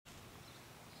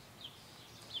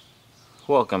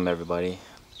Welcome everybody,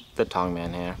 the Tong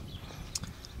Man here,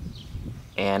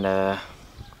 and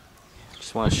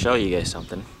just want to show you guys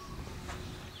something.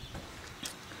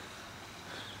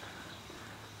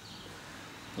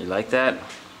 You like that?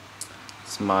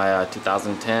 It's my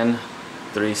 2010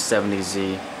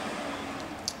 370Z.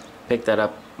 Picked that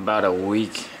up about a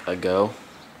week ago.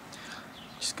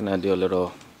 Just gonna do a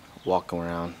little walk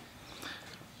around,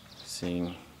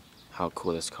 seeing how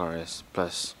cool this car is,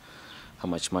 plus how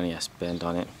much money I spent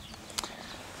on it.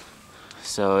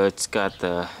 So it's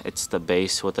the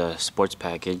base with a sports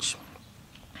package.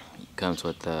 It comes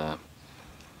with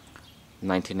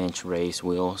 19-inch raised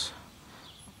wheels.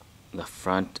 The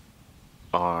front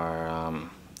are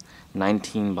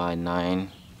 19 by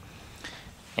 9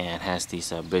 and has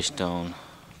these Bridgestone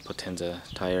Potenza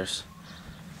tires.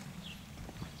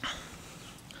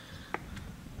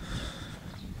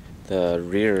 The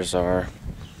rears are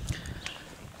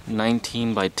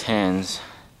 19 by 10s.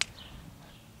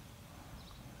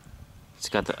 It's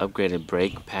got the upgraded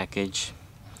brake package,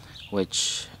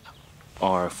 which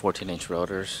are 14-inch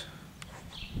rotors.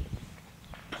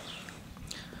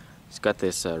 It's got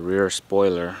this rear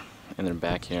spoiler in the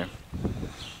back here.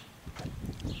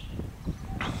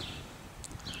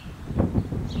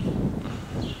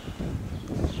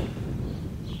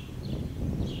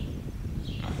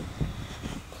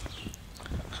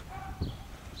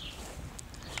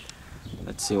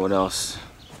 Let's see what else.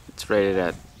 It's rated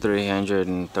at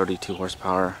 332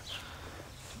 horsepower,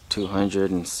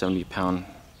 270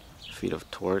 pound-feet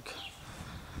of torque.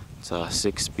 It's a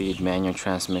 6-speed manual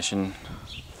transmission.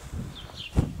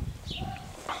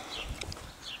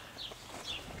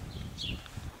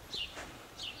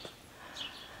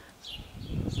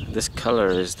 This color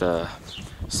is the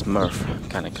Smurf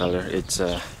kind of color. It's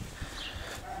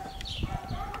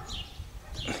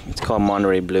called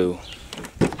Monterey blue.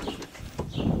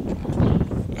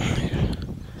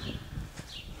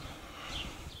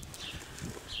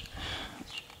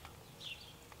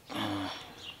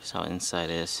 That's how inside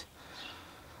is.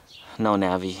 No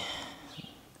navy.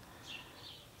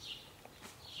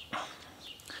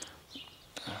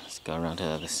 Let's go around to the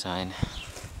other side.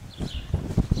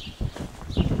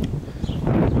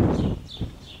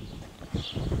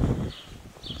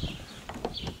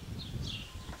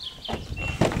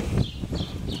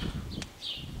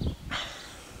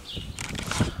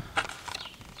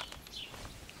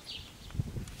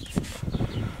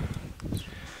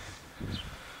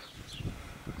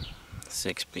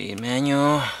 Six-speed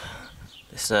manual.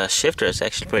 This shifter is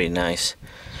actually pretty nice.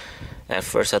 At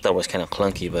first I thought it was kind of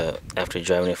clunky, but after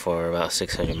driving it for about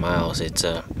 600 miles,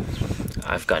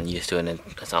 I've gotten used to it, and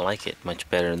I like it much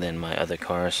better than my other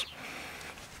cars.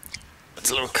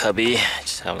 It's a little cubby. I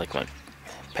just have like my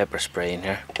pepper spray in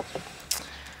here,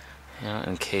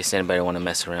 in case anybody want to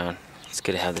mess around. It's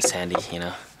good to have this handy,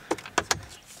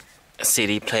 A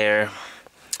CD player,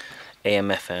 AM,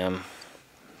 FM,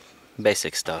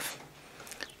 basic stuff.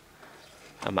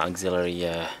 I'm auxiliary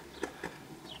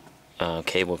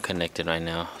cable connected right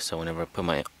now, so whenever I put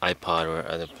my iPod or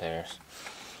other players,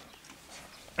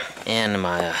 and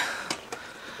my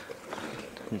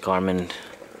Garmin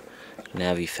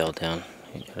Navi fell down.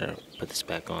 I gotta put this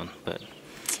back on, but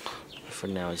for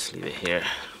now just leave it here.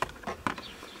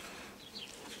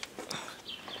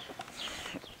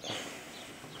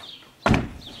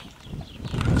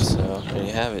 So there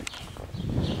you have it,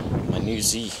 my new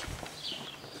Z.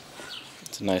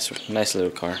 It's a nice little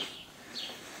car.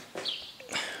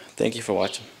 Thank you for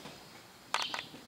watching.